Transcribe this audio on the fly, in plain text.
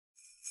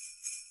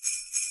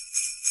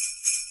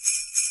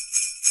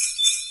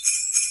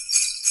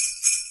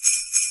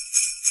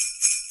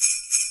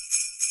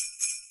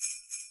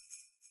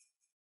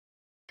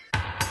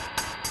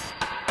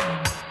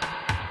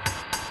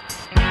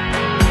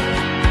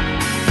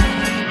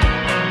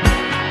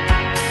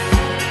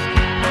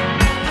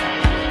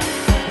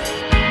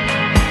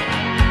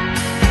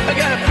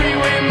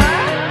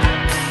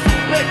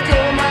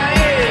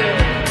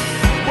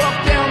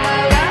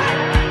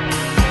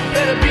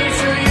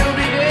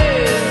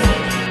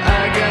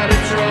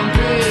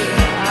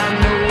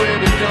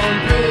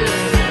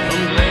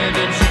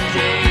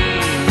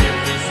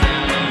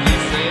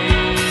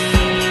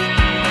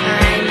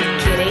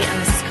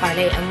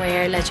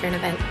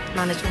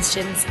management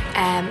students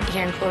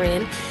here in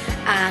Coleraine,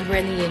 and we're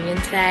in the Union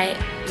today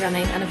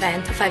running an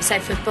event, a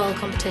five-side football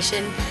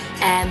competition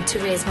to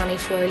raise money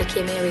for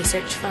Leukemia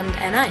Research Fund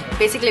NI.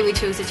 Basically we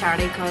chose the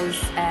charity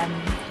because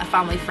a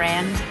family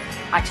friend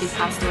actually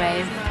passed away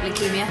of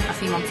leukemia a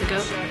few months ago,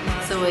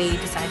 so we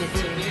decided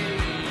to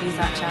use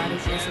that charity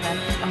for this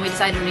event, and we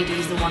decided we need to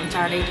use the one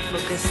charity to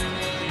focus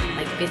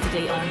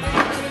basically on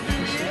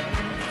that issue.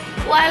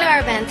 While our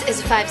event is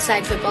a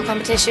five-side football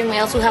competition, we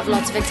also have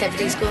lots of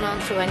activities going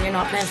on for when you're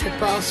not playing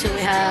football. So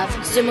we have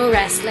sumo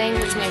wrestling,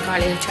 which me and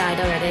Carly have tried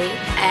already,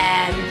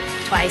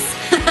 twice.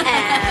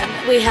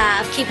 We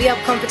have keepy up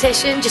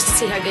competition, just to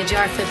see how good you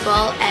are at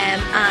football.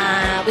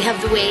 We have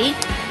the Wii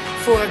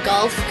for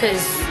golf,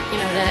 because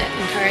to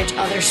encourage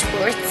other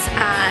sports.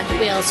 And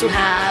we also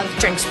have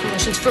drinks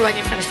promotions for when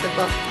you finish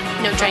football.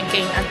 No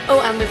drinking, and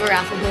we have a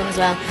raffle going as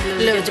well.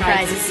 Loads of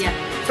prizes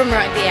from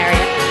around the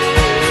area.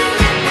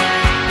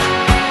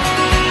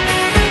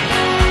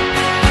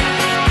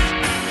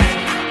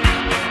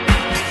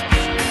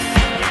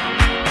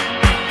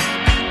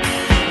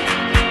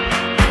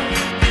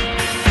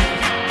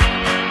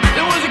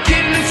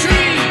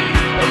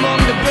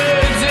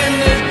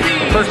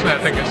 Personally, I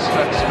think it's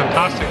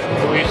fantastic.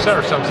 We set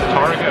ourselves a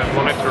target and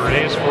wanted to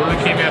raise for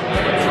leukemia,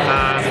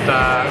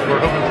 and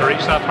we're hoping to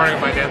reach that target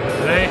by the end of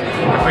the day.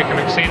 If we can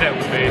exceed it, it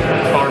would be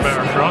far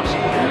better for us.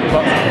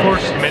 But of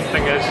course, the main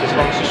thing is as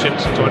long as the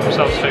students enjoy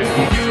themselves too.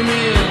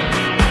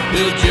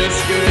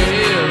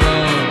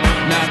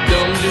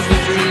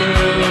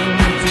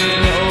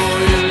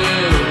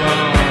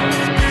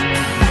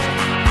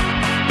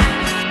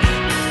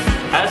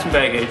 It's been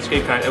very good. It's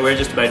good crack. We're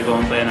just about to go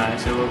and play now,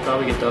 so we'll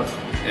probably get tough.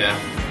 Yeah,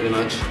 pretty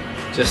much.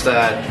 Just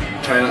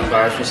try not to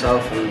embarrass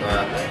myself and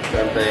try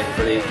and play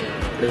pretty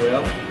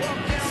well.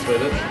 That's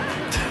about it.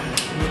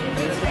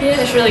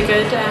 Yeah, it's really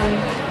good.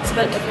 It's a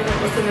bit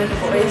different with the amount of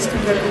boys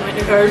compared to the amount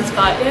of girls,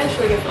 but yeah, it's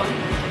really good fun.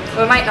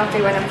 We might not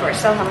be winning, but we're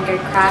still having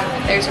good crack.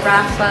 There's a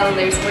raffle,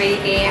 there's Wii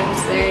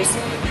games, there's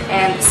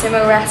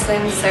sumo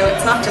wrestling, so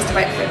it's not just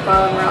about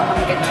football, and we're all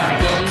having a good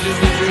time.